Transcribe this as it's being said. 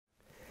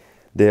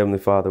Dear Heavenly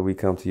Father, we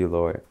come to you,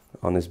 Lord,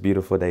 on this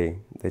beautiful day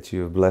that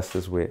you have blessed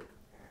us with.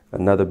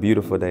 Another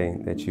beautiful day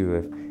that you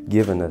have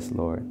given us,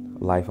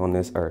 Lord, life on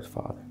this earth,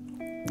 Father.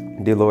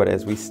 Dear Lord,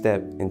 as we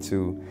step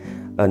into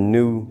a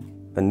new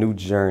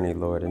journey,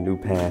 Lord, a new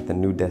path, a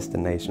new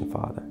destination,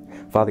 Father.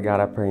 Father God,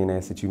 I pray and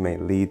ask that you may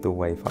lead the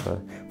way,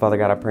 Father. Father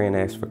God, I pray and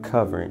ask for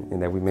covering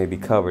and that we may be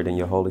covered in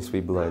your holy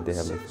sweet blood, dear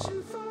Heavenly Father.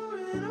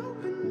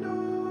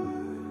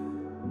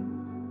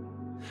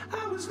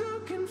 I was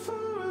looking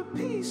for a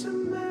peace of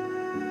mind.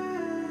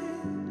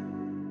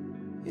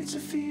 It's a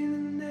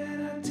feeling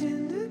that I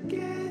tend to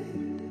get.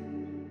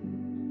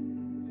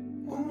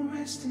 Won't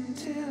rest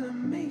until I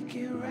make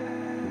it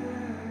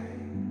right.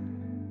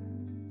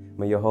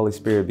 May your Holy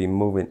Spirit be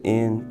moving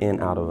in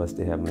and out of us,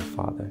 dear Heavenly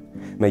Father.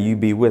 May you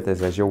be with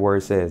us, as your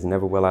word says,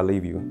 never will I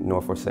leave you nor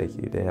forsake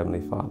you, dear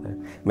Heavenly Father.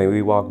 May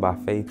we walk by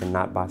faith and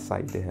not by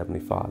sight, dear Heavenly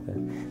Father.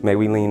 May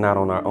we lean not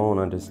on our own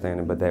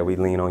understanding, but that we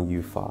lean on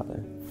you,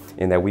 Father.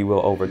 And that we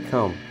will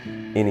overcome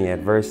any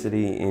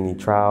adversity, any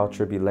trial,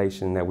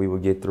 tribulation, that we will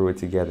get through it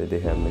together, dear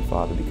Heavenly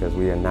Father, because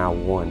we are now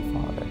one,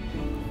 Father.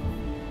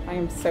 I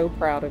am so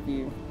proud of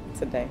you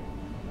today.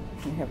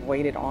 You have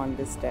waited on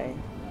this day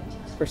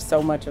for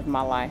so much of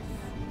my life,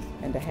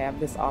 and to have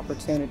this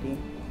opportunity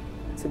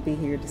to be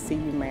here to see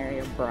you marry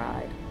a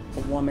bride,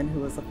 a woman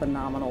who is a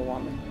phenomenal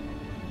woman,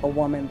 a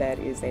woman that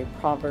is a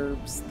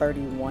Proverbs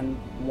 31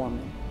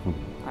 woman.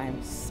 I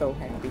am so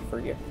happy for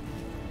you.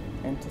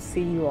 And to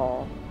see you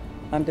all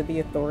under the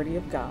authority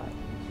of God,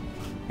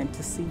 and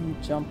to see you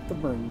jump the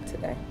broom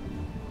today,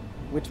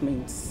 which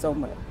means so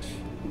much,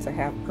 to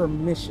have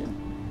permission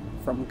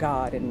from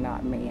God and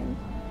not man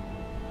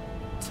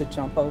to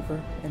jump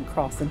over and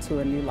cross into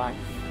a new life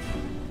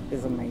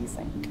is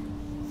amazing.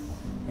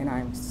 And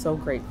I'm so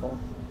grateful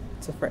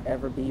to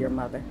forever be your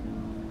mother,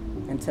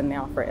 and to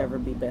now forever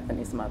be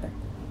Bethany's mother.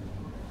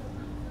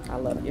 I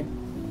love you.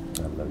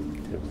 I love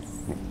you too.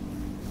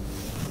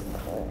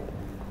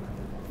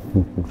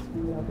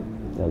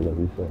 I love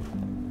you so.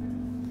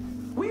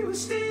 We were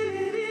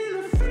standing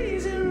in the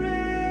freezing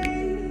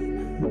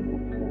rain.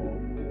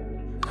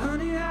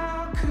 Honey,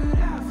 how could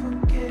I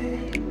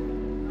forget?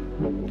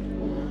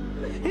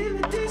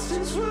 In the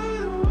distance were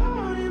the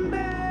warning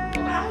bells,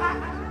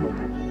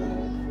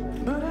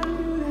 but I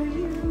knew that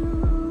you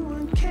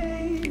weren't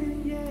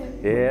caving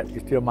yet. Yeah,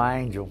 you're still my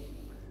angel.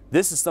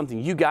 This is something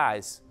you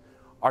guys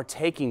are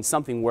taking,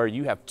 something where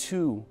you have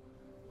two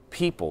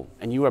people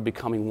and you are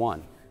becoming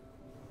one.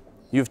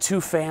 You have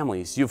two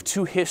families, you have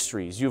two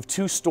histories, you have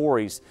two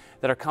stories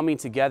that are coming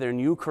together,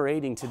 and you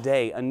creating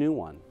today a new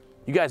one.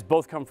 You guys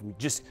both come from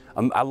just,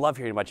 I love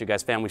hearing about your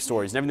guys' family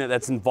stories and everything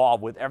that's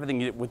involved with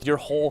everything, with your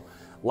whole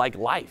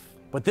life.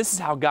 But this is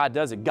how God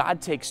does it.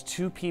 God takes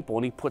two people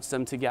and he puts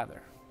them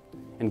together.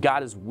 And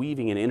God is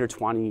weaving and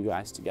intertwining you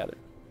guys together.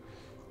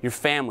 Your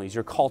families,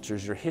 your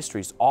cultures, your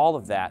histories, all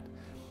of that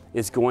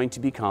is going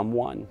to become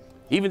one.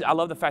 Even, I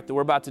love the fact that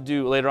we're about to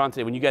do later on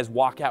today, when you guys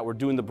walk out, we're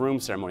doing the broom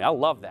ceremony. I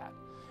love that.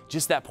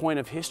 Just that point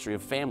of history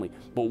of family.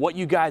 But what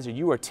you guys are,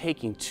 you are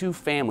taking two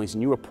families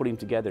and you are putting them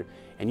together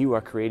and you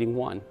are creating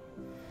one.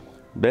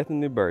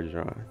 Bethany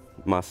Bergeron,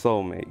 my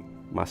soulmate,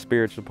 my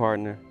spiritual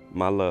partner,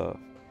 my love,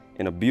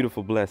 and a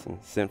beautiful blessing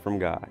sent from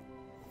God.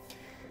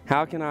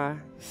 How can I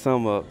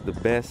sum up the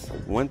best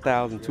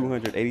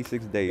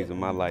 1,286 days of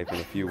my life in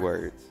a few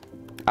words?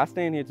 I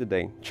stand here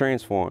today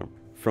transformed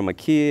from a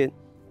kid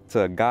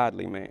to a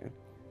godly man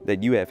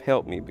that you have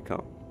helped me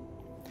become.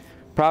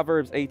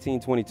 Proverbs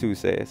 18:22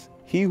 says,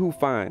 "He who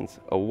finds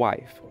a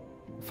wife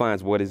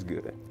finds what is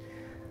good."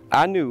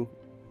 I knew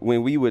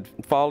when we would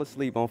fall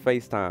asleep on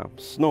FaceTime,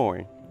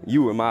 snoring,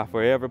 you were my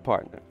forever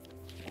partner.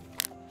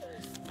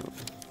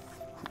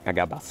 I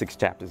got about 6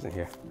 chapters in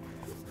here.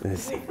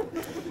 Let's see.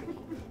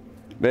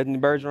 Bethany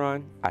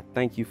Bergeron, I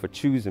thank you for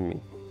choosing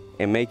me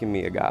and making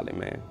me a godly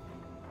man.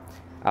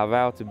 I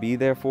vow to be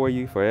there for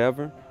you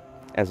forever,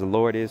 as the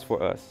Lord is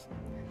for us.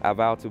 I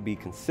vow to be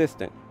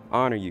consistent,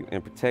 honor you,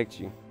 and protect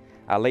you.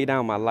 I lay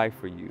down my life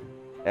for you,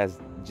 as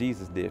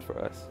Jesus did for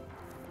us.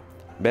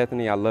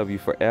 Bethany, I love you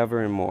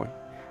forever and more.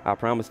 I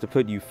promise to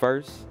put you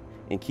first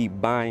and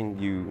keep buying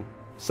you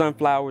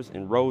sunflowers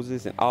and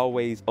roses and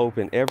always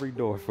open every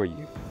door for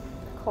you.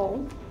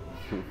 Cole,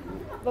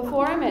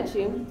 before I met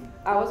you,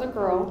 I was a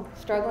girl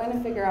struggling to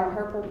figure out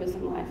her purpose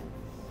in life.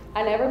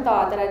 I never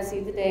thought that I'd see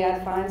the day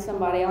I'd find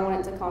somebody I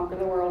wanted to conquer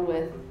the world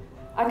with.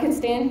 I could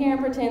stand here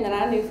and pretend that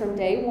I knew from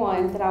day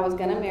one that I was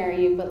gonna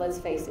marry you, but let's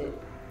face it,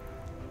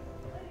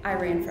 I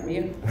ran from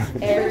you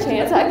every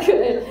chance I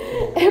could.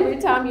 Every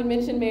time you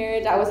mentioned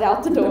marriage, I was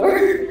out the door.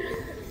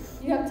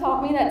 You have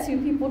taught me that two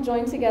people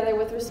joined together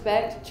with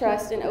respect,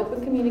 trust, and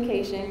open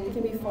communication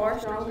can be far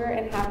stronger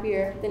and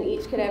happier than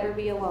each could ever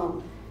be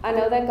alone. I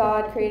know that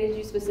God created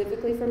you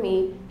specifically for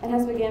me and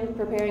has begun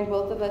preparing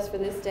both of us for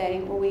this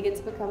day when we get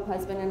to become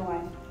husband and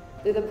wife.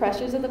 Through the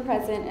pressures of the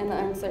present and the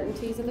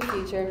uncertainties of the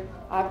future,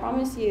 I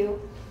promise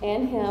you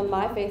and him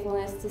my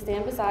faithfulness to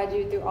stand beside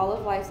you through all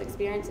of life's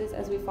experiences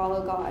as we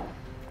follow God.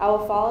 I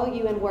will follow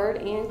you in word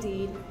and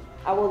deed,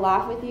 I will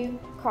laugh with you,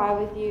 cry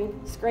with you,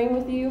 scream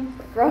with you,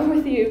 grow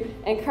with you,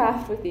 and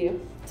craft with you.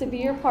 To be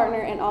your partner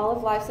in all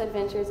of life's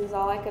adventures is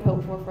all I could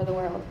hope for the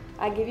world.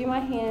 I give you my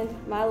hand,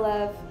 my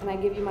love, and I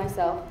give you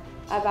myself.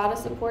 I vow to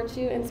support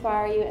you,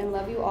 inspire you, and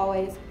love you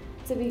always,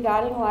 to be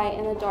guiding light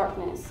in the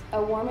darkness,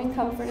 a warming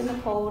comfort in the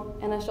cold,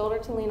 and a shoulder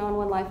to lean on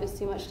when life is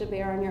too much to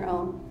bear on your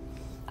own.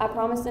 I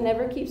promise to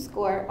never keep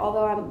score,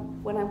 although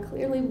when I'm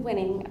clearly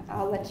winning,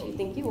 I'll let you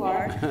think you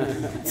are,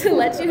 to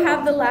let you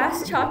have the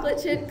last chocolate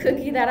chip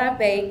cookie that I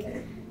bake,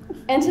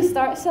 and to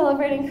start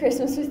celebrating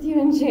Christmas with you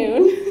in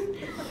June.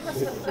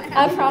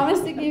 I promise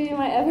to give you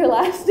my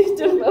everlasting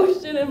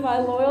devotion and my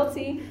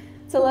loyalty,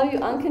 to love you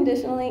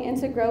unconditionally and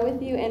to grow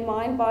with you in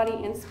mind,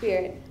 body, and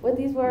spirit. With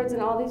these words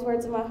and all these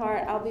words in my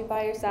heart, I'll be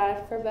by your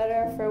side for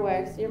better or for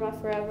worse. You're my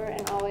forever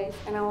and always,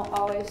 and I will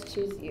always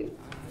choose you.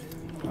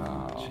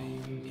 Wow.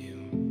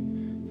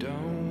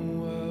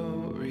 Don't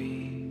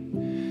worry,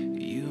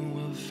 you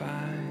will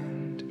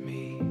find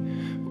me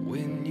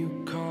when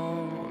you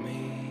call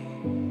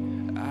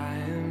me. I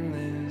am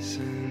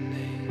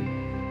listening.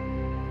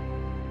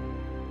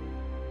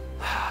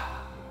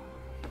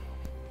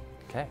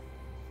 Okay.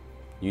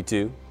 You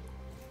two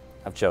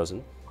have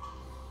chosen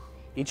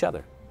each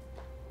other.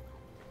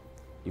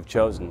 You've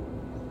chosen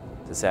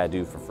to say I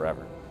do for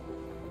forever.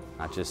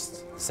 Not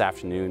just this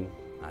afternoon,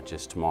 not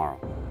just tomorrow,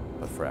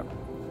 but forever.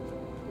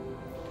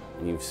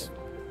 And you've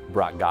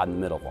brought God in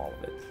the middle of all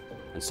of it.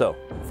 And so,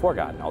 before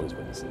God and all these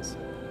witnesses,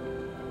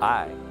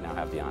 I now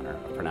have the honor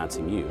of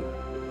pronouncing you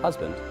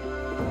husband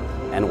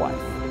and wife.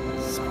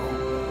 So,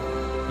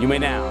 you may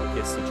now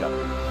kiss each other.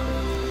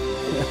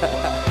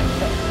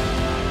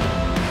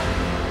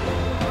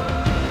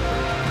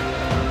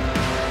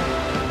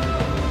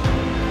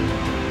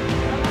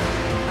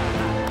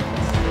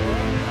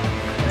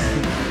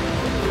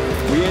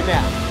 We in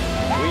now.